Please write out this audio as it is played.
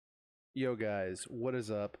Yo guys, what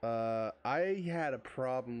is up? I had a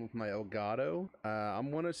problem with my Elgato. I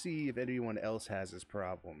want to see if anyone else has this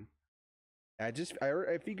problem. I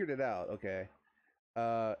figured it out. Okay.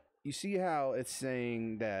 Uh, you see how it's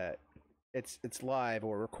saying that it's live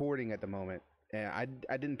or recording at the moment, and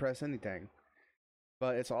I didn't press anything,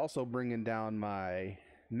 but it's also bringing down my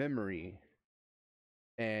memory.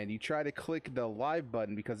 And you try to click the live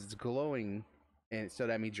button because it's glowing, and so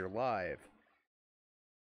that means you're live.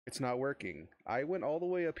 It's not working. I went all the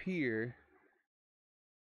way up here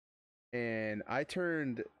and I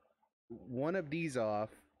turned one of these off.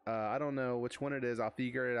 I don't know which one it is. I'll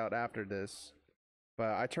figure it out after this.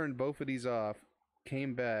 But I turned both of these off,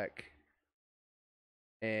 came back,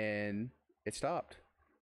 and it stopped.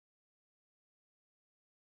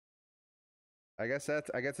 I guess it's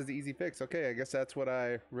an easy fix. Okay, I guess that's what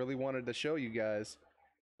I really wanted to show you guys.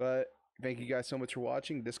 But thank you guys so much for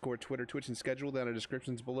watching. Discord, Twitter, Twitch, and schedule down in the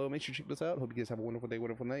descriptions below. Make sure you check this out. Hope you guys have a wonderful day,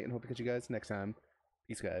 wonderful night, and hope to catch you guys next time.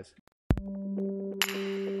 Peace, guys.